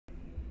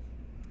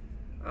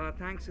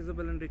Thanks,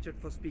 Isabel and Richard,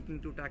 for speaking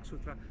to Tax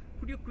Sutra.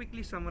 Could you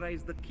quickly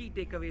summarize the key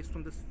takeaways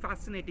from this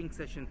fascinating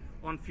session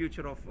on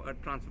future of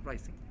transfer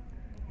pricing?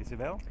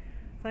 Isabel?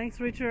 Thanks,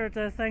 Richard.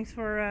 Thanks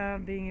for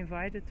being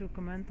invited to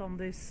comment on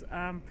this.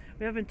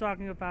 We have been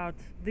talking about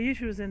the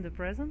issues in the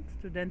present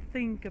to then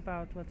think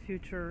about what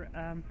future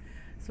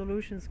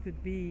solutions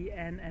could be.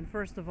 And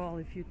first of all,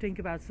 if you think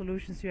about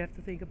solutions, you have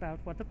to think about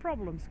what the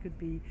problems could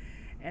be.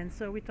 And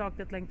so we talked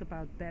at length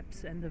about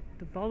BEPS, and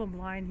the bottom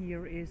line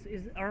here is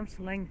arm's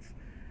length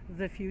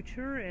the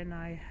future, and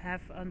I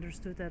have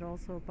understood that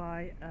also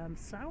by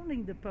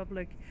sounding the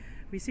public.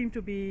 We seem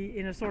to be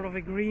in a sort of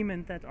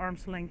agreement that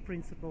arm's length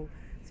principle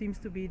seems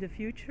to be the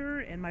future,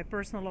 and my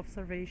personal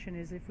observation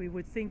is if we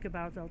would think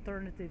about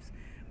alternatives,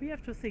 we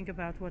have to think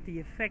about what the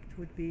effect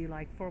would be,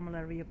 like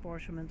formulary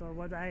apportionment, or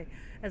what I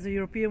as a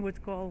European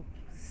would call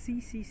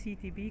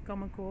CCCTB,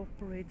 Common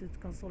Cooperated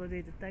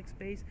Consolidated Tax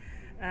Base,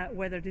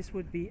 whether this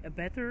would be a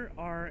better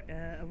or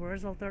a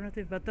worse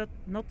alternative, but that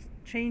not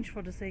change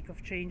for the sake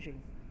of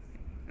changing.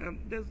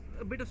 There's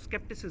a bit of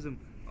skepticism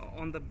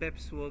on the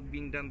BEPS work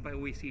being done by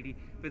OECD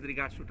with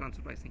regards to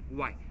transfer pricing.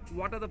 Why?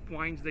 What are the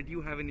points that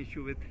you have an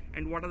issue with,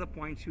 and what are the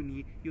points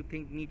you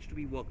think needs to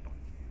be worked on?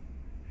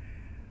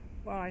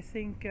 Well, I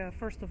think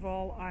first of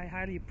all, I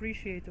highly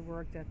appreciate the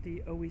work that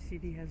the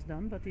OECD has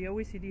done, but the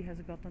OECD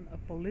has gotten a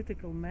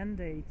political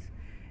mandate,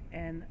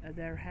 and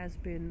there has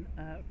been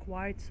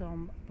quite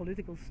some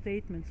political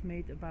statements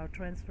made about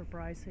transfer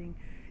pricing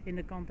in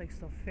the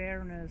context of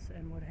fairness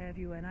and what have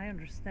you, and I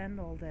understand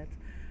all that,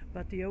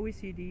 but the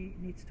OECD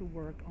needs to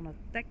work on a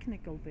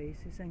technical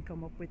basis and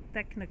come up with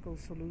technical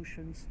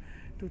solutions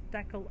to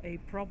tackle a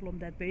problem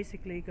that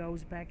basically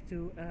goes back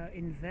to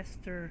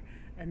investor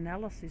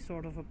analysis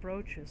sort of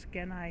approaches.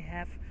 Can I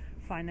have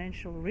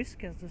financial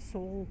risk as the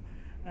sole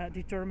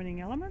determining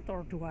element,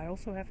 or do I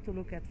also have to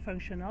look at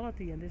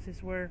functionality? And this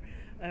is where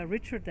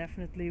Richard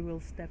definitely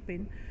will step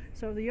in.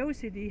 So the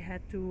OECD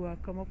had to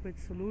come up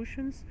with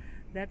solutions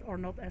that are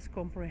not as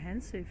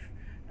comprehensive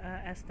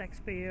as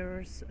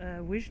taxpayers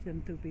wish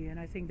them to be, and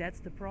I think that's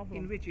the problem.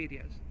 In which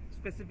areas?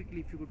 Specifically,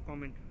 if you could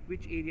comment,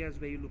 which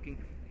areas were you looking?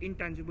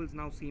 Intangibles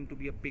now seem to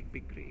be a big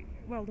gray area.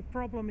 Well, the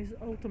problem is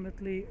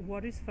ultimately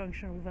what is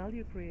functional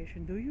value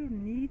creation? Do you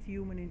need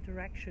human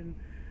interaction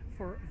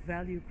for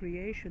value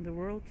creation? The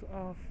world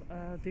of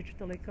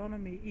digital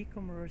economy,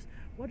 e-commerce,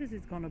 what is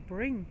it going to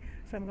bring?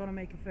 So I'm going to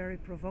make a very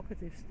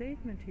provocative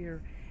statement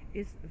here.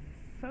 Is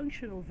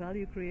functional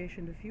value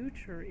creation the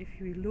future if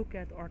we look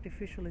at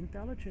artificial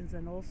intelligence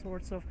and all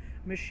sorts of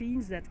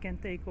machines that can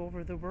take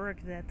over the work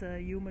that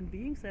human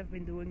beings have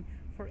been doing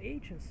for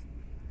ages?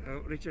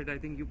 Richard, I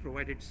think you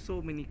provided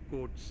so many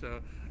quotes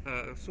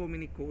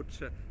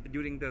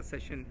during the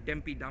session.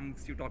 Dumpy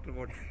dumps, you talked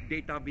about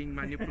data being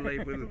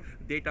manipulable,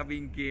 data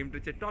being gamed.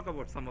 Richard, talk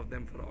about some of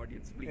them for our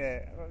audience, please.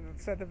 Yeah,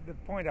 so the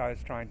point I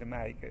was trying to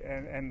make,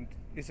 and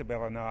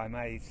Isabel and I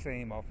may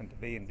seem often to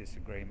be in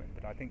disagreement,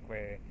 but I think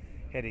we're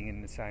heading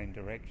in the same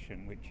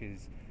direction, which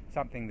is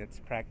something that's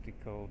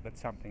practical, but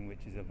something which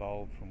has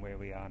evolved from where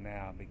we are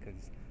now,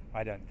 because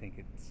I don't think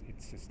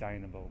it's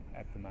sustainable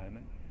at the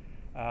moment.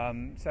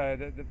 So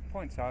the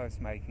points I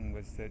was making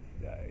was that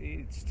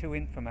it's too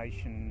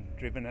information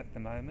driven at the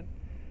moment,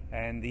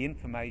 and the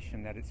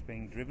information that it's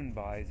being driven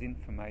by is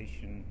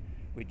information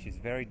which is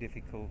very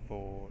difficult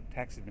for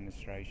tax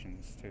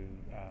administrations to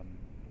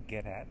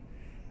get at.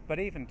 But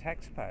even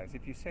taxpayers,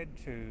 if you said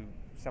to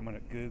someone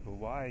at Google,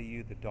 why are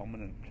you the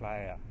dominant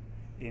player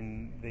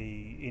in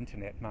the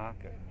internet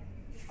market?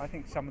 I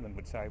think some of them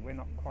would say, we're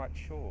not quite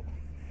sure.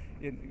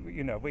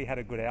 You know, we had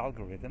a good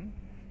algorithm,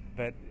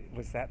 but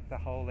was that the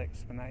whole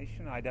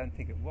explanation? I don't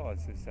think it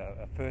was. There's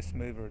a first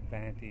mover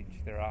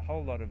advantage. There are a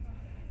whole lot of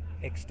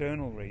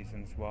external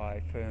reasons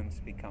why firms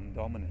become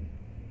dominant,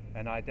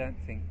 and I don't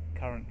think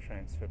current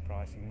transfer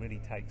pricing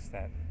really takes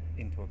that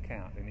into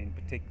account, and in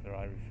particular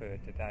I refer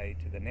today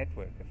to the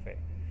network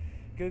effect.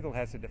 Google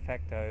has a de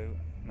facto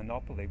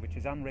monopoly which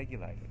is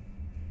unregulated.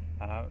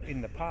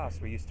 In the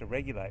past we used to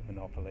regulate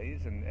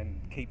monopolies and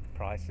keep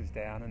prices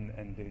down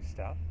and do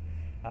stuff.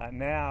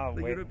 Now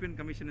the European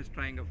Commission is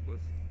trying, of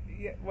course.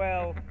 Yeah,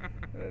 well,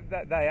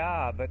 they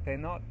are, but they're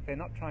not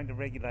trying to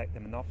regulate the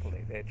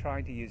monopoly. They're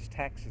trying to use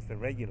tax as the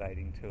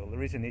regulating tool.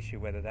 There is an issue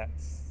whether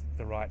that's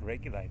the right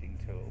regulating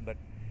tool, but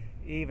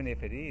even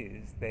if it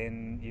is,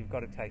 then you've got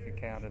to take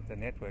account of the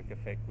network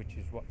effect, which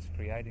is what's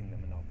creating the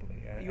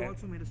monopoly. You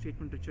also made a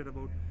statement, Richard,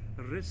 about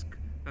risk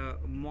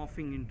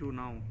morphing into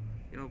now,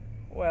 you know.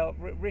 Well,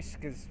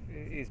 risk is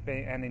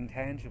being, and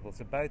intangibles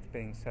are both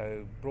being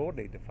so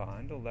broadly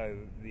defined, although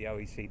the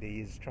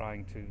OECD is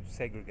trying to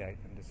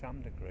segregate them to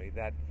some degree,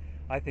 that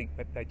I think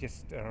that they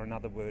just are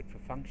another word for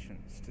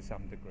functions to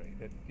some degree,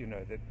 that, you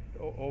know, that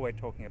all we're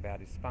talking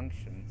about is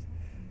functions.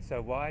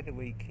 So why do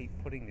we keep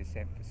putting this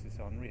emphasis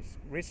on risk?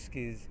 Risk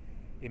is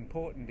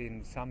important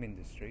in some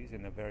industries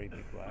in a very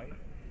big way.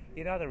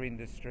 In other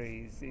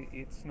industries,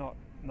 it's not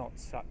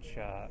such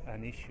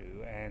an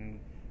issue, and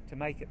to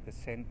make it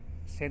the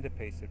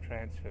centerpiece of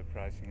transfer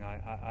pricing,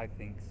 I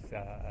think is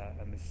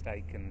a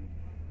mistaken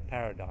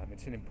paradigm.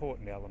 It's an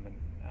important element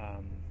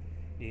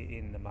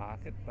in the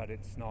market, but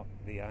it's not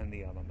the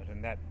only element,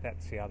 and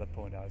that's the other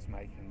point I was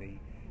making.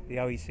 The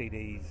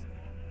OECD's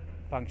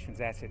functions,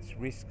 assets,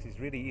 risks is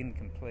really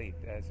incomplete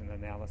as an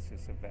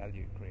analysis of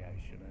value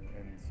creation,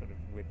 and sort of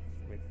with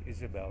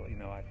Isabel,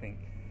 I think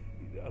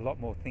a lot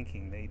more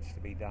thinking needs to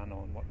be done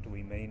on what do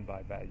we mean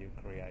by value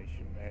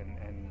creation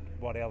and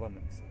what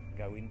elements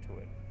go into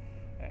it,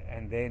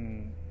 and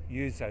then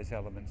use those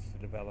elements to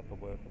develop a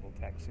workable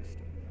tax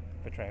system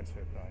for transfer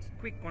pricing.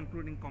 Quick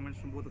concluding comments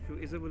from both of you.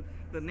 Isabel,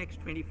 the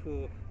next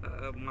 24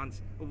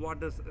 months, what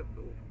does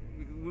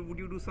would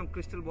you do some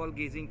crystal ball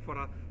gazing for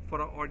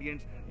our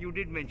audience? You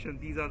did mention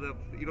these are the,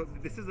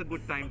 this is a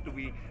good time to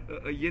be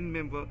a yin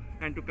member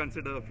and to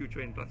consider a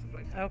future in transfer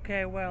pricing.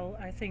 Okay, well,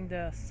 I think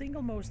the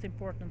single most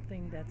important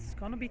thing that's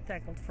going to be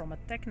tackled from a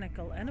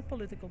technical and a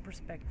political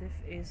perspective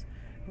is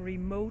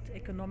remote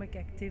economic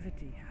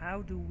activity.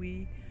 How do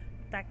we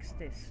tax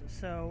this?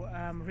 So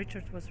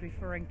Richard was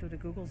referring to the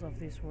Googles of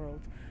this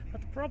world,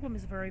 but the problem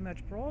is very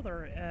much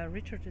broader.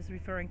 Richard is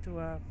referring to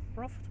a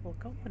profitable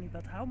company,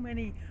 but how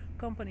many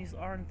companies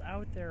aren't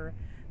out there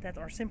that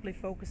are simply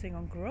focusing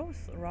on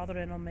growth rather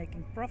than on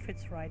making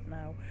profits right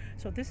now?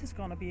 So this is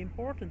going to be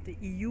important. The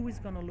EU is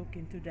going to look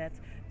into that,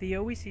 the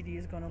OECD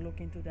is going to look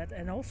into that,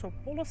 and also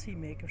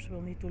policymakers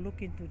will need to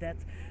look into that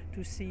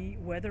to see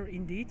whether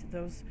indeed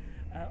those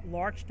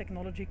large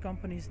technology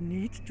companies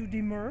need to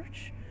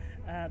demerge.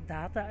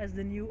 Data as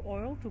the new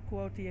oil, to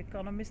quote The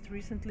Economist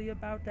recently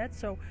about that.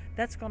 So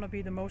that's going to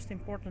be the most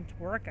important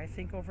work, I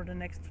think, over the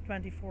next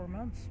 24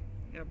 months.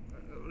 Yeah,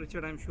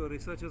 Richard, I'm sure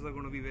researchers are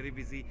going to be very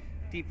busy.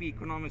 TP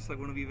economists are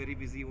going to be very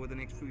busy over the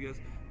next few years.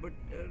 But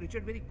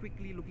Richard, very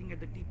quickly looking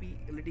at the TP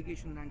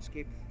litigation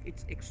landscape,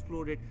 it's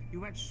exploded.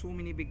 You had so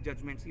many big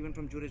judgments, even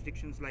from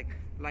jurisdictions like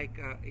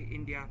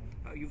India.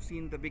 You've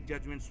seen the big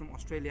judgments from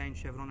Australia and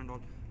Chevron and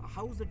all.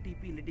 How is the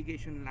TP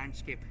litigation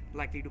landscape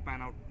likely to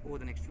pan out over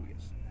the next few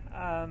years?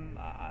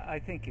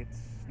 I think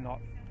it's not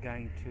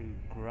going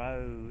to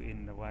grow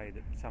in the way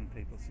that some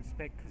people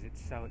suspect because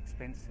it's so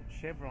expensive.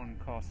 Chevron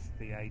costs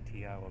the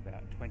ATO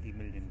about $20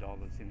 million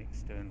in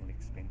external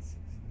expenses,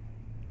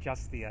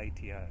 just the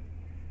ATO.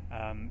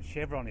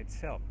 Chevron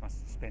itself must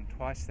have spent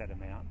twice that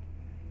amount.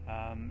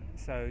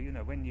 So,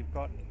 when you've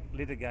got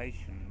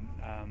litigation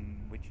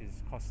which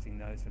is costing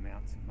those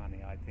amounts of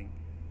money, I think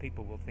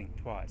people will think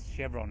twice.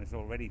 Chevron has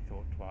already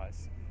thought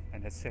twice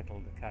and has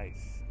settled the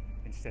case,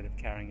 instead of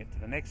carrying it to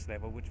the next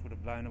level, which would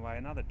have blown away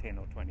another 10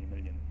 or 20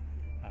 million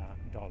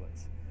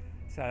dollars.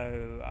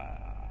 So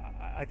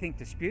I think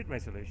dispute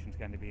resolution is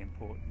going to be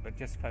important, but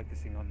just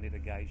focusing on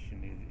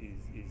litigation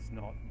is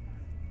not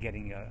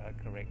getting a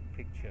correct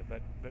picture.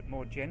 But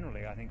more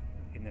generally, I think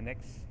in the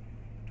next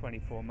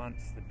 24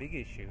 months, the big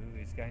issue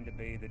is going to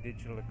be the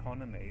digital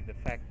economy, the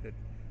fact that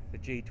the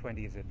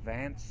G20 has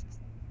advanced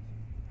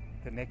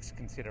the next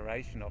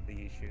consideration of the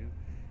issue.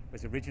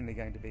 Was originally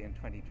going to be in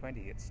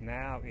 2020. It's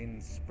now in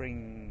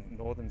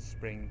northern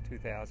spring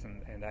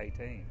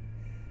 2018.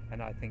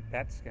 And I think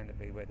that's going to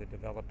be where the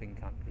developing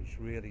countries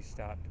really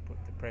start to put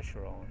the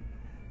pressure on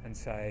and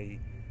say,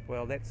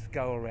 well, let's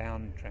go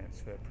around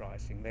transfer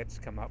pricing. Let's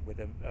come up with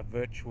a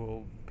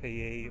virtual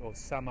PE or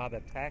some other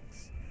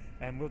tax,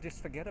 and we'll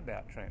just forget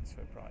about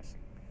transfer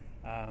pricing.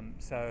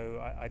 So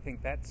I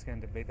think that's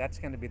going to be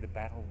the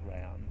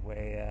battleground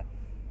where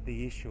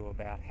the issue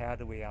about how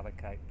do we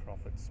allocate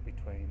profits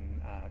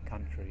between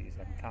countries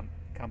and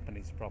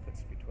companies'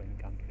 profits between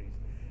countries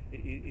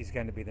is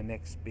going to be the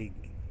next big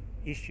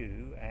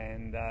issue,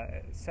 and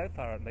so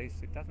far at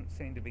least it doesn't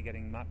seem to be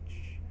getting much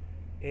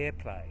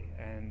airplay,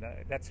 and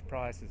that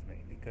surprises me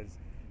because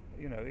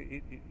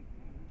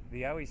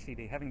the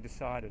OECD, having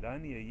decided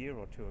only a year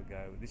or two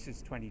ago this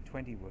is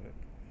 2020 work,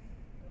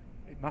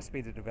 it must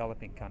be the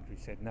developing countries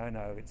said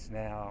no, it's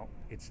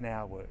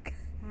now work.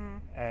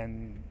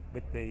 And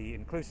with the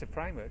inclusive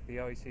framework, the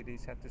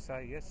OECD's had to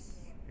say, yes,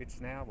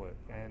 it's now work.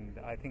 And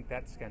I think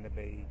that's going to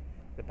be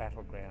the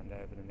battleground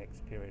over the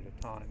next period of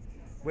time.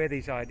 Where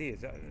these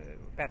ideas,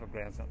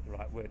 battleground's not the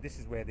right word, this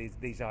is where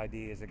these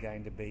ideas are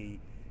going to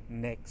be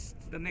next.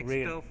 The next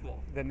turf war.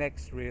 The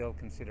next real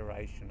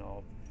consideration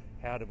of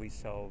how do we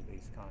solve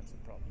these kinds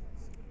of problems.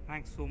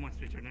 Thanks so much,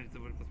 Richard and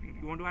Isabel, for speaking.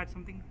 You want to add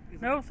something,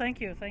 Isabel? No,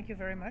 thank you. Thank you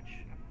very much.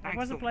 Thanks It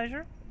was a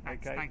pleasure.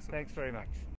 Thanks. Okay, Thanks so thanks very much.